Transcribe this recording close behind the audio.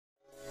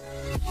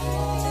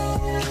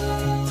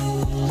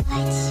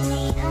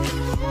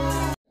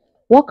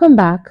Welcome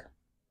back.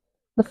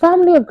 The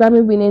family of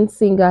Grammy winning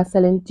singer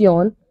Celine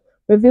Dion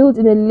revealed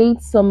in a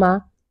late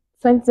summer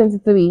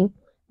 2023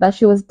 that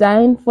she was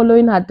dying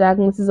following her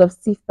diagnosis of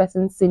stiff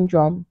person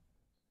syndrome.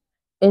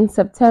 In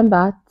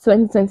September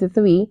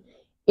 2023,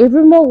 a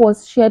rumor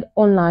was shared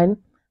online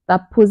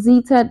that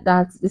posited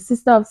that the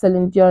sister of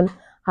Celine Dion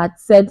had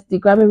said the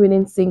Grammy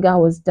winning singer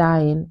was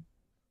dying.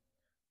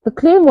 The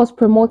claim was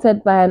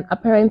promoted by an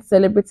apparent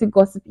celebrity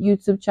gossip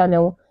YouTube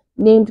channel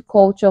named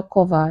Culture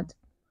Covered.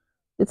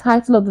 The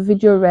title of the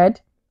video read,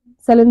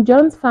 Celine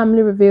Dion's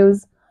family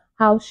reveals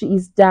how she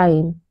is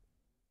dying.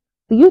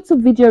 The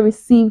YouTube video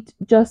received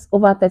just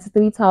over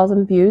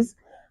 33,000 views.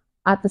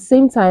 At the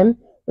same time,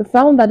 we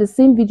found that the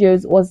same video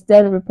was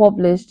then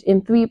republished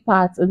in 3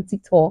 parts on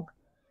TikTok,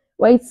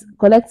 where it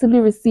collectively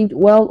received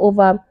well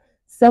over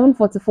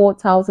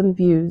 744,000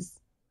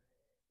 views.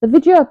 The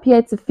video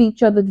appeared to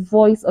feature the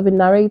voice of a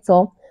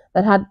narrator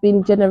that had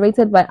been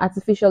generated by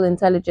artificial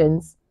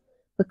intelligence.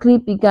 The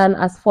clip began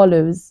as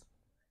follows.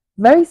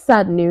 Very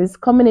sad news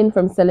coming in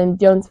from Celine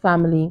Dion's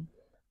family.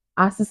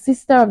 As the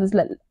sister of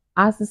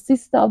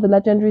the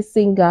legendary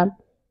singer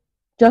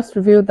just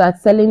revealed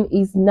that Celine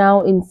is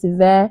now in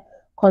severe,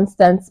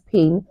 constant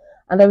pain,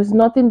 and there is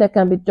nothing that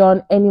can be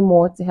done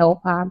anymore to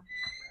help her.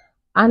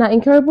 And her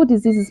incurable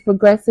disease is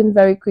progressing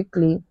very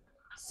quickly.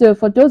 So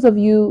for those of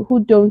you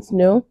who don't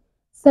know,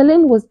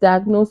 Celine was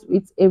diagnosed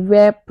with a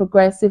rare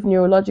progressive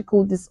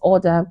neurological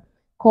disorder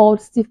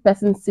called stiff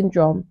person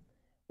syndrome,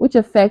 which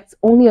affects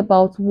only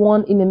about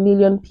 1 in a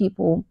million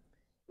people.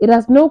 It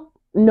has no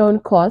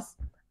known cause,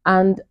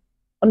 and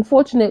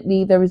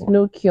unfortunately, there is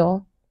no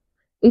cure.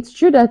 It's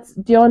true that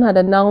Dion had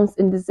announced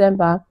in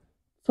December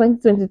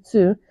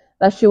 2022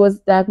 that she was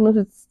diagnosed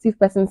with stiff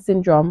person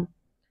syndrome.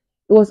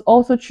 It was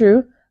also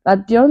true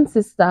that Dion's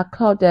sister,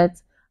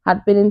 Claudette,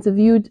 had been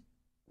interviewed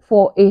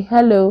for a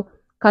Hello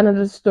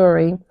Canada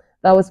story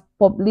that was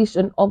published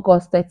on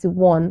August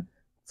 31,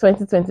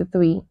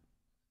 2023.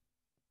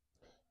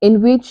 In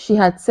which she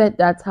had said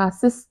that her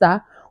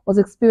sister was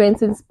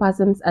experiencing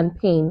spasms and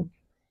pain.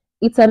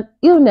 It's an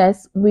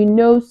illness we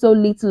know so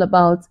little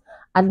about,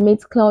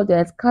 admits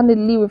Claudette,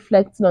 candidly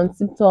reflecting on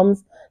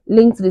symptoms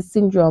linked to the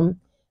syndrome.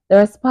 There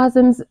are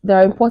spasms that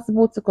are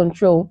impossible to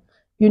control.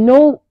 You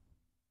know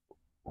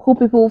who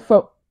people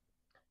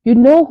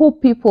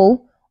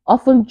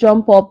often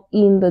jump up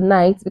in the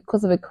night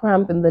because of a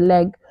cramp in the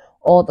leg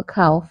or the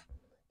calf.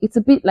 It's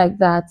a bit like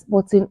that,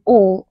 but in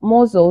all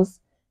muscles,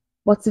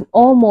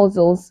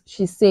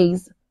 she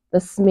says,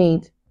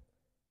 dismayed.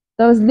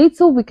 There is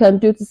little we can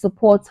do to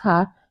support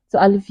her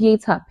to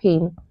alleviate her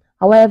pain.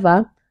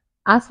 However,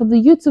 as for the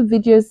YouTube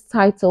video's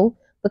title,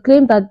 the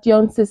claim that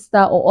Dion's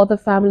sister or other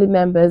family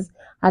members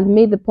had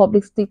made the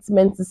public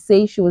statement to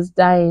say she was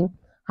dying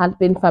had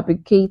been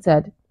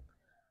fabricated.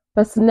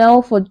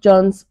 Personnel for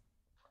Johns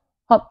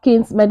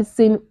Hopkins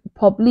Medicine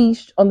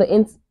published on the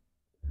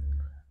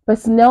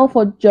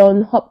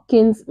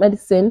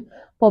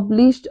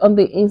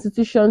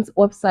institution's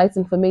website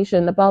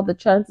information about the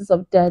chances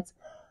of death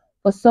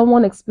for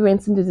someone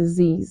experiencing the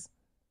disease.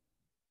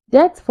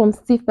 Death from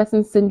stiff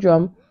person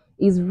syndrome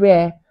is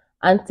rare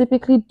and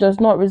typically does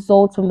not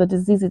result from the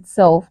disease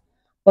itself,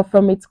 but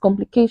from its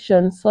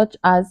complications such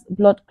as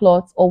blood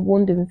clots or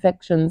wound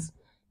infections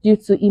due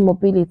to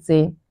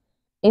immobility.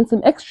 In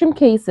some extreme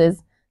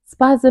cases,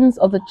 spasms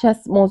of the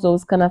chest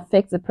muscles can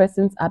affect a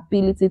person's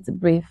ability to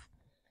breathe.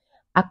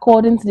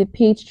 According to the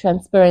page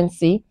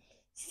Transparency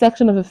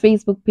section of a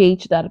Facebook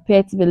page that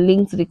appeared to be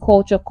linked to the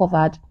Culture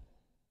Covered,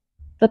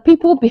 the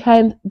people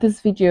behind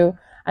this video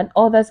and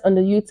others on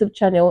the YouTube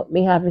channel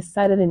may have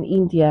resided in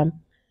India.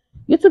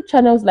 YouTube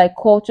channels like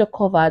Culture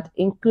Covered,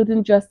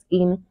 including Just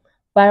In,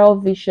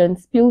 Viral Vision,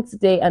 Spill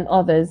Today, and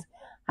others,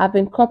 have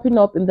been cropping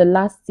up in the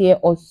last year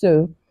or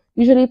so,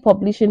 usually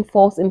publishing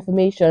false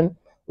information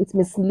with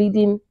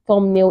misleading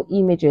thumbnail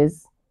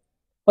images.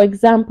 For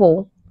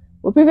example,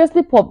 we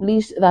previously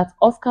published that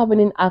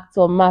Oscar-winning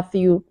actor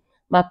Matthew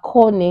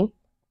McConaughey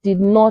did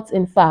not,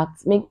 in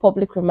fact, make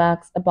public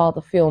remarks about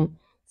the film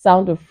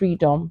Sound of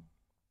Freedom.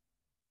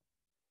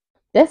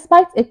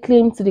 Despite a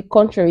claim to the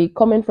contrary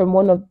coming from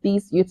one of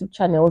these YouTube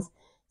channels,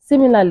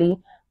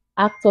 similarly,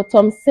 actor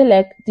Tom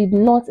Selleck did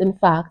not, in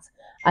fact,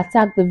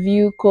 attack The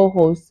View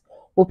co-host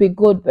Whoopi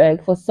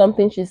Goldberg for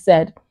something she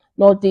said,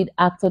 nor did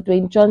actor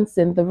Dwayne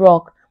Johnson, The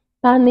Rock,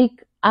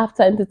 panic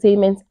after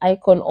entertainment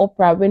icon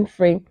Oprah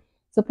Winfrey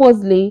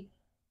supposedly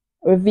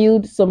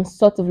revealed some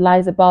sort of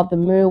lies about the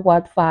Murray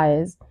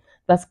wildfires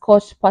that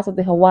scorched parts of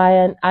the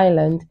Hawaiian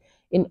island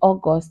in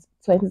August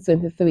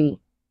 2023.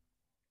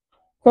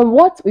 From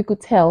what we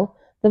could tell,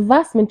 the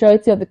vast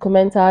majority of the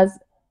commenters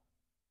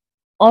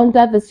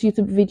under these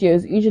YouTube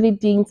videos usually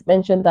didn't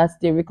mention that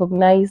they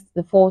recognized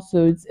the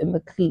falsehoods in the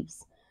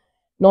clips,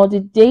 nor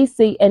did they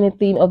say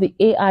anything of the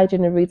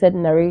AI-generated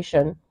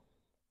narration.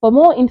 For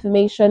more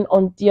information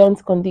on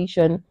Dion's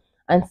condition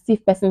and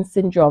stiff person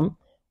syndrome,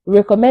 we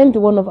recommend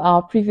one of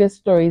our previous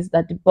stories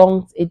that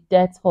debunked a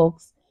death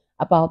hoax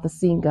about the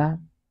singer.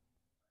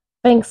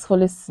 Thanks for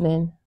listening.